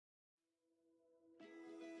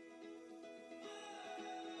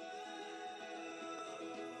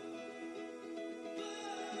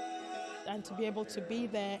and to be able to be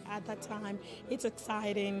there at that time, it's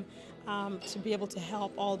exciting to be able to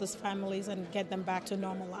help all these families and get them back to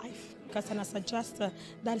normal life. Because as a adjuster,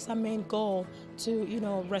 that is our main goal,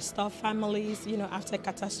 to restore families after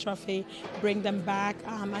catastrophe, bring them back,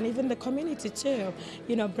 and even the community too,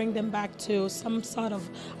 bring them back to some sort of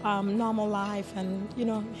normal life and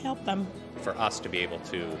help them. For us to be able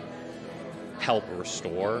to help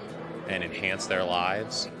restore and enhance their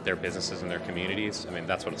lives, their businesses and their communities, I mean,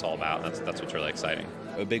 that's what it's all about. That's what's really exciting.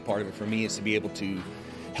 A big part of it for me is to be able to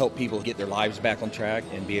help people get their lives back on track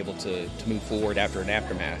and be able to move forward after an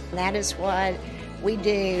aftermath. That is what we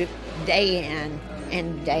do day in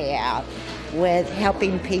and day out, with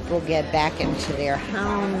helping people get back into their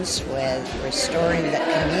homes, with restoring the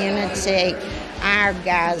community. Our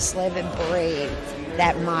guys live and breathe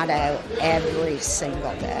that motto every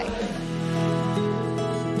single day.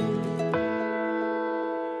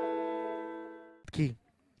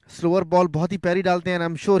 Slower ball बहुत ही प्यारी डालते हैं, and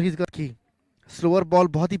I'm sure he's gonna key. Slower ball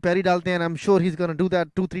बहुत ही प्यारी डालते हैं, and I'm sure he's gonna do that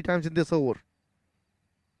 2-3 times in this over.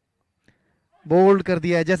 Bold कर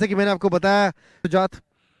दिया है, जैसे कि मैंने आपको बताया, सुजात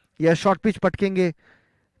यह short pitch पटकेंगे.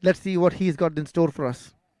 Let's see what he's got in store for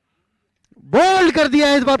us. Bold कर दिया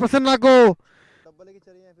है इस बार प्रसन्ना को.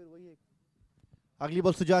 अगली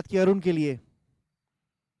बॉल सुजात की अरुण के लिए.